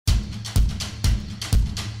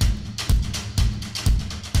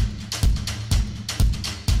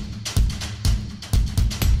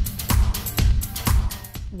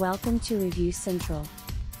Welcome to Review Central.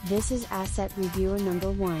 This is ACET Reviewer number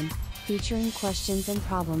 1, featuring questions and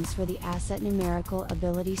problems for the ACET Numerical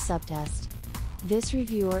Ability Subtest. This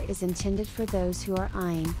reviewer is intended for those who are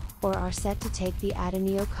eyeing, or are set to take the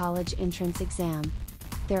Ateneo College entrance exam.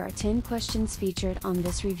 There are 10 questions featured on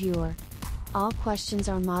this reviewer. All questions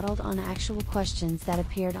are modeled on actual questions that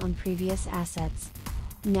appeared on previous ACETs.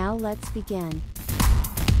 Now let's begin.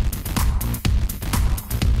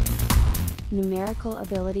 Numerical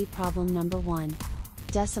Ability Problem number 1.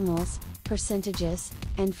 Decimals, percentages,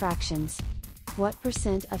 and fractions. What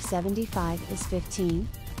percent of 75 is 15?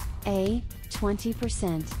 A.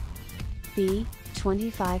 20%. B.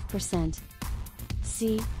 25%.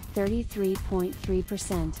 C.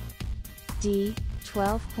 33.3%. D.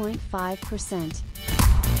 12.5%.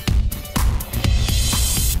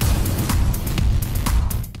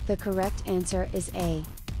 The correct answer is A.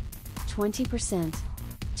 20%.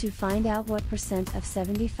 To find out what percent of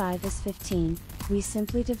 75 is 15, we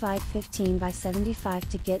simply divide 15 by 75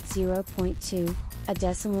 to get 0.2, a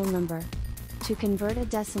decimal number. To convert a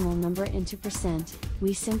decimal number into percent,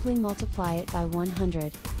 we simply multiply it by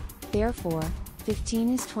 100. Therefore,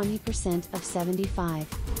 15 is 20% of 75.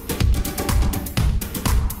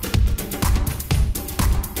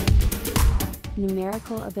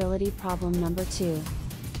 Numerical Ability Problem number 2.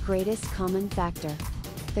 Greatest common factor.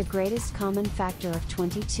 The greatest common factor of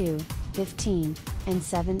 22, 15, and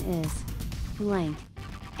 7 is blank.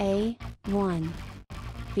 A. 1.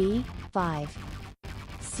 B. 5.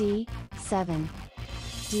 C. 7.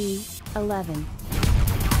 D. 11.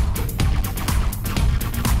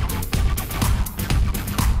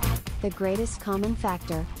 The greatest common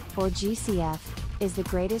factor, or GCF, is the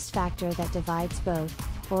greatest factor that divides both,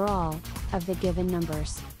 or all, of the given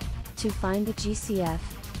numbers. To find the GCF,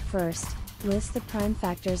 first, list the prime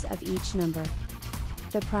factors of each number.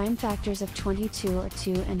 The prime factors of 22 are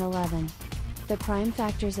 2 and 11. The prime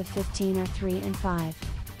factors of 15 are 3 and 5.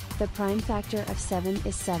 The prime factor of 7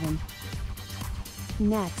 is 7.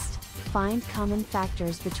 Next, find common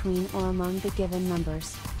factors between or among the given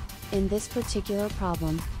numbers. In this particular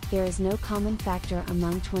problem, there is no common factor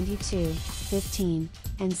among 22, 15,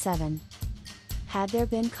 and 7. Had there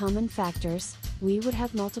been common factors, we would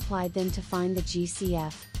have multiplied them to find the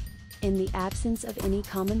GCF. In the absence of any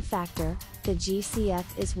common factor, the GCF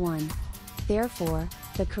is 1. Therefore,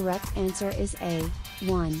 the correct answer is A.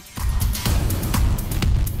 1.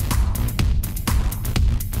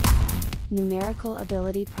 Numerical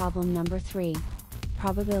Ability Problem number 3.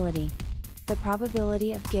 Probability. The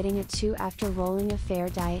probability of getting a 2 after rolling a fair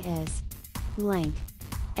die is blank.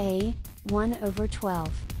 A. 1 over 12.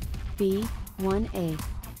 B. 1/8.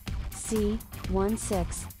 C.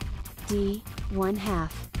 1/6. D. 1/2.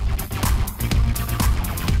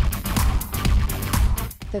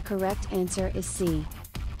 The correct answer is C.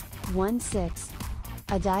 1/6.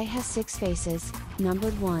 A die has 6 faces,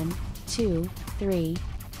 numbered 1, 2, 3,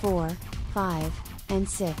 4, 5, and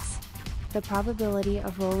 6. The probability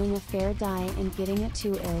of rolling a fair die and getting a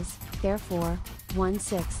 2 is, therefore,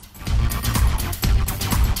 1/6.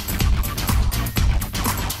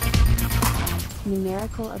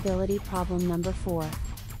 Numerical Ability Problem number 4.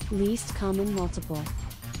 Least common multiple.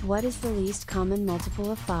 What is the least common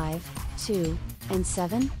multiple of 5, 2, and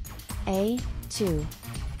 7? A. 2.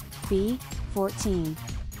 B. 14.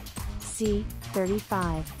 C.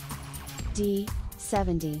 35. D.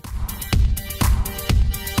 70.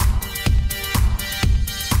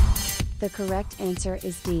 The correct answer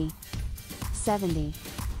is D. 70.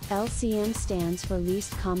 LCM stands for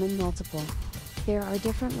least common multiple. There are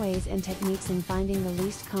different ways and techniques in finding the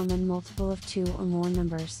least common multiple of 2 or more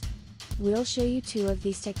numbers. We'll show you 2 of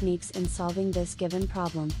these techniques in solving this given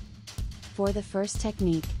problem. For the first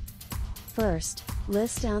technique, first,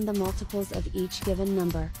 list down the multiples of each given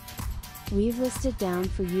number. We've listed down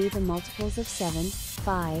for you the multiples of 7,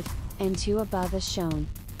 5, and 2 above as shown.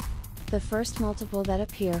 The first multiple that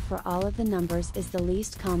appear for all of the numbers is the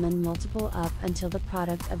least common multiple up until the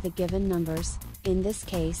product of the given numbers, in this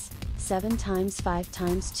case, 7 times 5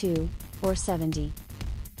 times 2, or 70.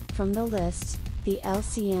 From the list, the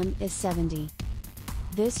LCM is 70.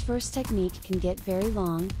 This first technique can get very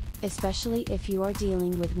long, especially if you are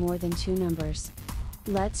dealing with more than 2 numbers.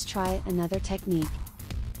 Let's try another technique.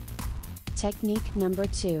 Technique number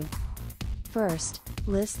 2. First,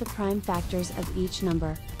 list the prime factors of each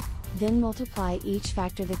number. Then multiply each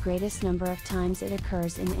factor the greatest number of times it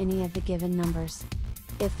occurs in any of the given numbers.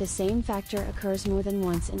 If the same factor occurs more than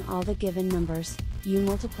once in all the given numbers, you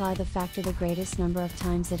multiply the factor the greatest number of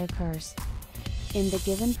times it occurs. In the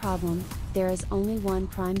given problem, there is only one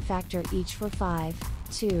prime factor each for 5,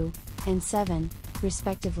 2, and 7,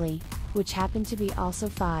 respectively, which happen to be also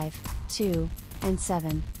 5, 2, and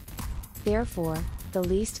 7. Therefore, the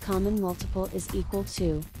least common multiple is equal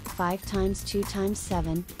to 5 times 2 times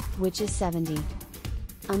 7, which is 70.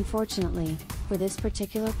 Unfortunately, for this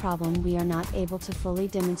particular problem we are not able to fully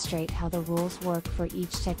demonstrate how the rules work for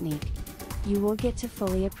each technique. You will get to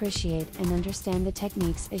fully appreciate and understand the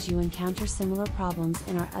techniques as you encounter similar problems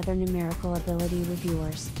in our other numerical ability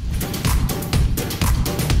reviewers.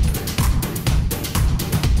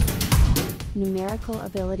 Numerical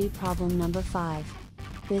ability problem number 5.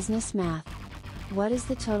 Business math. What is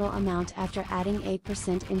the total amount after adding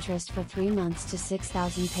 8% interest for 3 months to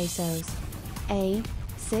 6,000 pesos? A.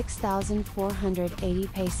 6,480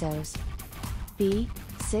 pesos. B.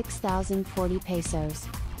 6,040 pesos.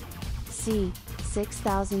 C.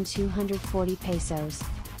 6,240 pesos.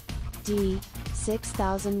 D.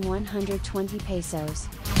 6,120 pesos.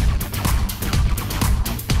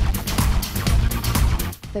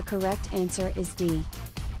 The correct answer is D.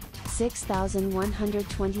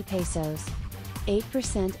 6,120 pesos.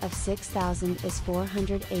 8% of 6,000 is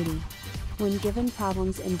 480. When given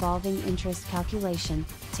problems involving interest calculation,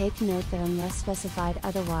 take note that unless specified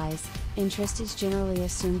otherwise, interest is generally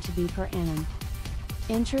assumed to be per annum.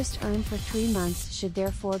 Interest earned for 3 months should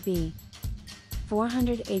therefore be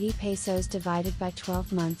 480 pesos divided by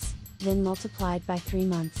 12 months, then multiplied by 3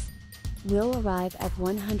 months. We'll arrive at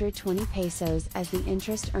 120 pesos as the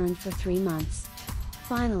interest earned for 3 months.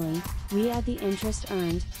 Finally, we add the interest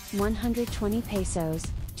earned, 120 pesos,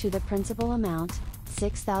 to the principal amount,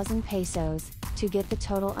 6,000 pesos, to get the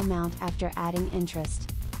total amount after adding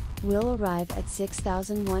interest. We'll arrive at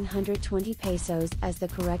 6,120 pesos as the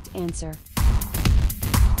correct answer.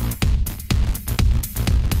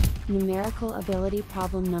 Numerical ability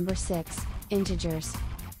problem number 6, integers.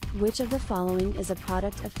 Which of the following is a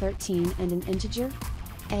product of 13 and an integer?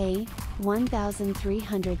 A.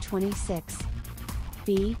 1,326.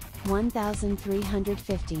 B.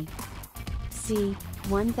 1,350. C.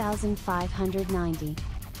 1,590.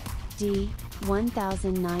 D.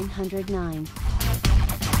 1,909.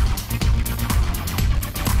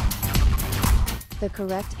 The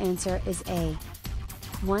correct answer is A.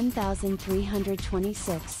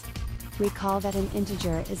 1,326. Recall that an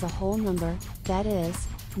integer is a whole number, that is,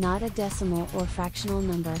 not a decimal or fractional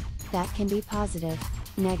number, that can be positive,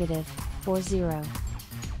 negative, or 0.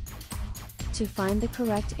 To find the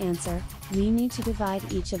correct answer, we need to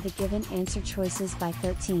divide each of the given answer choices by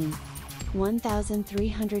 13.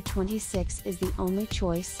 1,326 is the only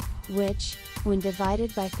choice, which, when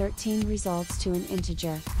divided by 13 results to an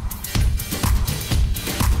integer.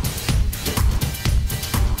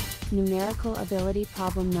 Numerical ability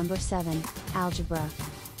problem number 7, algebra.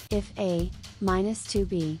 If A, minus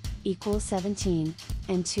 2b, equals 17,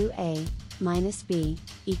 and 2a, minus b,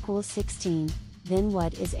 equals 16, then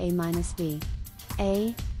what is A minus b?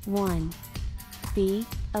 A, 1. B,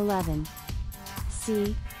 11.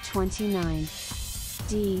 C, 29.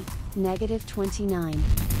 D, negative 29.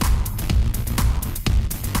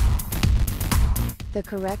 The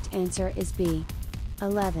correct answer is B,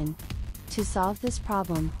 11. To solve this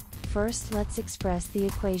problem, first let's express the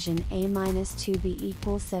equation A minus 2b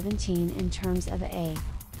equals 17 in terms of A.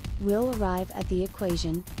 We'll arrive at the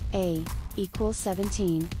equation, A, equals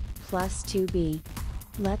 17, plus 2b.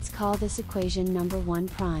 Let's call this equation number 1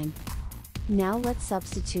 prime. Now let's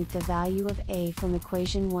substitute the value of A from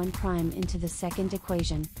equation 1 prime into the second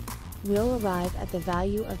equation. We'll arrive at the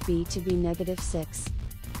value of B to be negative 6.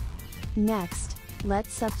 Next,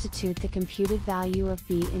 let's substitute the computed value of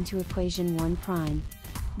B into equation 1 prime.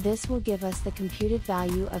 This will give us the computed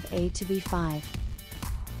value of A to be 5.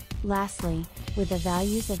 Lastly, with the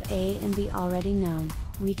values of A and B already known,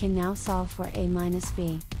 we can now solve for A minus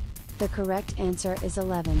B. The correct answer is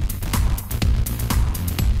 11.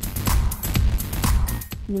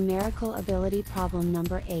 Numerical ability problem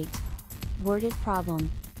number 8. Worded problem.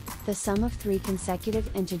 The sum of 3 consecutive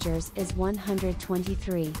integers is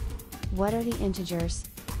 123. What are the integers?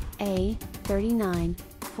 A, 39,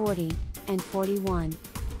 40, and 41.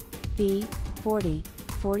 B, 40,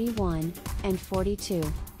 41, and 42.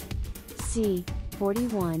 C,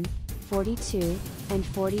 41, 42, and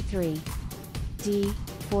 43. D,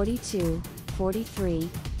 42, 43,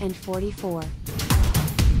 and 44.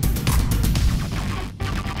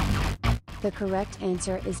 The correct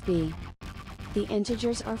answer is B. The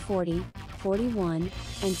integers are 40, 41,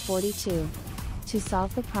 and 42. To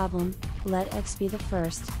solve the problem, let x be the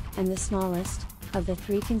first, and the smallest, of the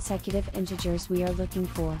 3 consecutive integers we are looking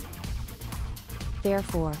for.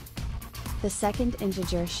 Therefore, the second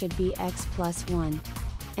integer should be x plus 1,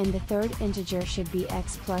 and the third integer should be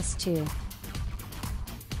x plus 2.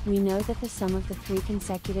 we know that the sum of the three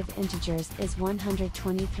consecutive integers is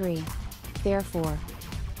 123. Therefore,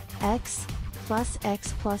 x plus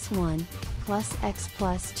 1 plus x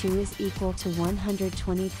plus 2 is equal to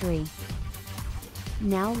 123.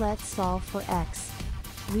 Now let's solve for x.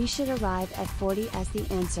 We should arrive at 40 as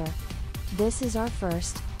the answer. This is our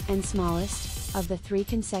first, and smallest, of the three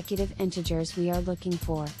consecutive integers we are looking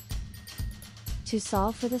for. To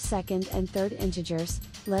solve for the second and third integers,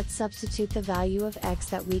 let's substitute the value of x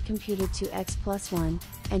that we computed to x plus 1,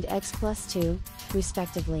 and x plus 2,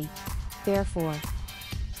 respectively. Therefore,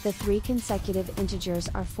 the three consecutive integers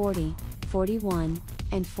are 40, 41,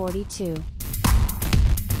 and 42.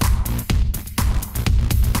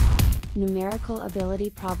 Numerical ability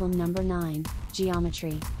problem number 9,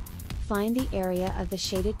 Geometry. Find the area of the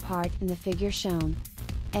shaded part in the figure shown.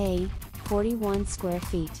 A. 41 square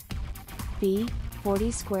feet. B.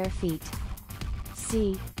 40 square feet.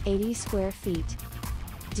 C. 80 square feet.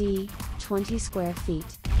 D. 20 square feet.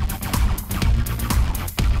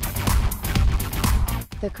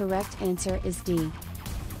 The correct answer is D.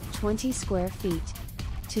 20 square feet.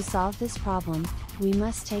 To solve this problem, we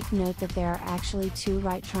must take note that there are actually two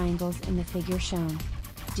right triangles in the figure shown.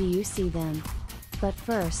 Do you see them? But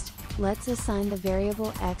first, let's assign the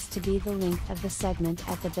variable x to be the length of the segment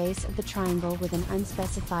at the base of the triangle with an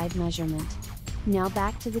unspecified measurement. Now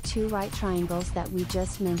back to the two right triangles that we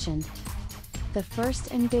just mentioned. The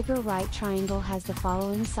first and bigger right triangle has the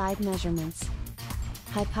following side measurements.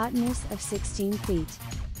 Hypotenuse of 16 feet.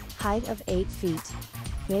 Height of 8 feet.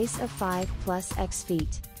 Base of 5 plus x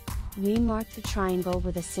feet. We marked the triangle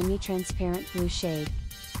with a semi-transparent blue shade.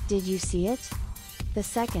 Did you see it? The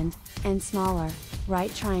second, and smaller,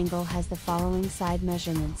 right triangle has the following side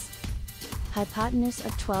measurements. Hypotenuse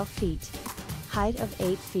of 12 feet. Height of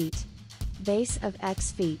 8 feet. Base of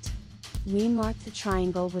x feet. We marked the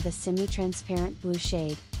triangle with a semi-transparent blue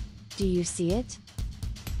shade. Do you see it?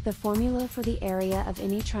 The formula for the area of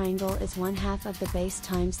any triangle is 1/2 of the base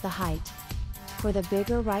times the height. For the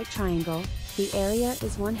bigger right triangle, the area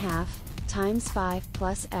is 1/2, times 5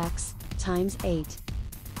 plus x, times 8.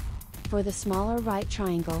 For the smaller right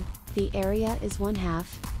triangle, the area is 1/2,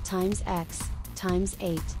 times x, times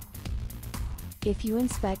 8. If you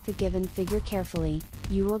inspect the given figure carefully,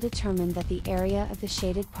 you will determine that the area of the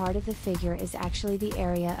shaded part of the figure is actually the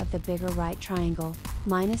area of the bigger right triangle,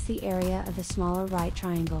 minus the area of the smaller right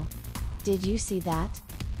triangle. Did you see that?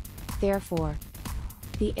 Therefore,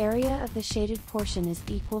 the area of the shaded portion is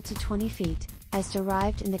equal to 20 feet, as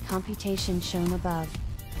derived in the computation shown above.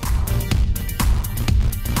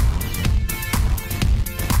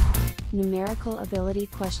 Numerical ability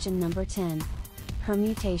question number 10.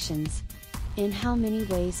 Permutations. In how many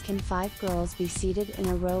ways can 5 girls be seated in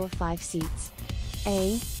a row of 5 seats?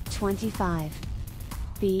 A. 25.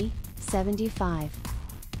 B. 75.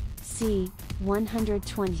 C.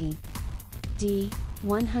 120. D.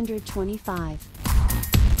 125.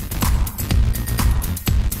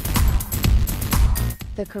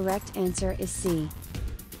 The correct answer is C.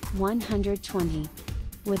 120.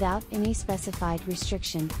 Without any specified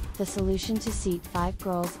restriction, the solution to seat 5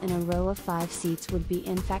 girls in a row of 5 seats would be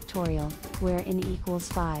n factorial, where n equals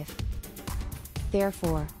 5.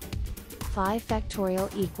 Therefore, 5 factorial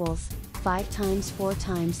equals 5 times 4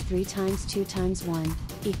 times 3 times 2 times 1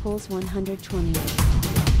 equals 120.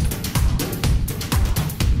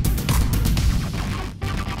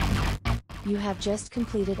 You have just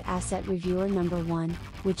completed ACET Reviewer number 1,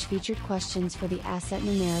 which featured questions for the ACET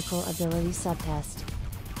Numerical Ability Subtest.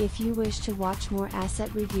 If you wish to watch more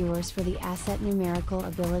ACET reviewers for the ACET Numerical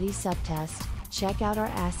Ability Subtest, check out our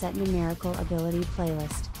ACET Numerical Ability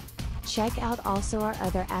playlist. Check out also our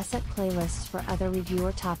other ACET playlists for other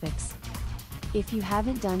reviewer topics. If you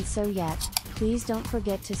haven't done so yet, please don't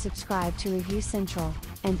forget to subscribe to Review Central,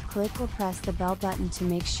 and click or press the bell button to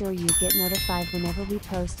make sure you get notified whenever we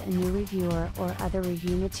post a new reviewer or other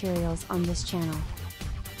review materials on this channel.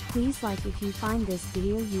 Please like if you find this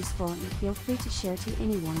video useful and feel free to share to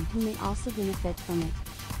anyone who may also benefit from it.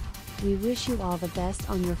 We wish you all the best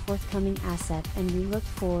on your forthcoming ACET and we look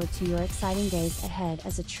forward to your exciting days ahead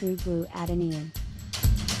as a true blue Atenean.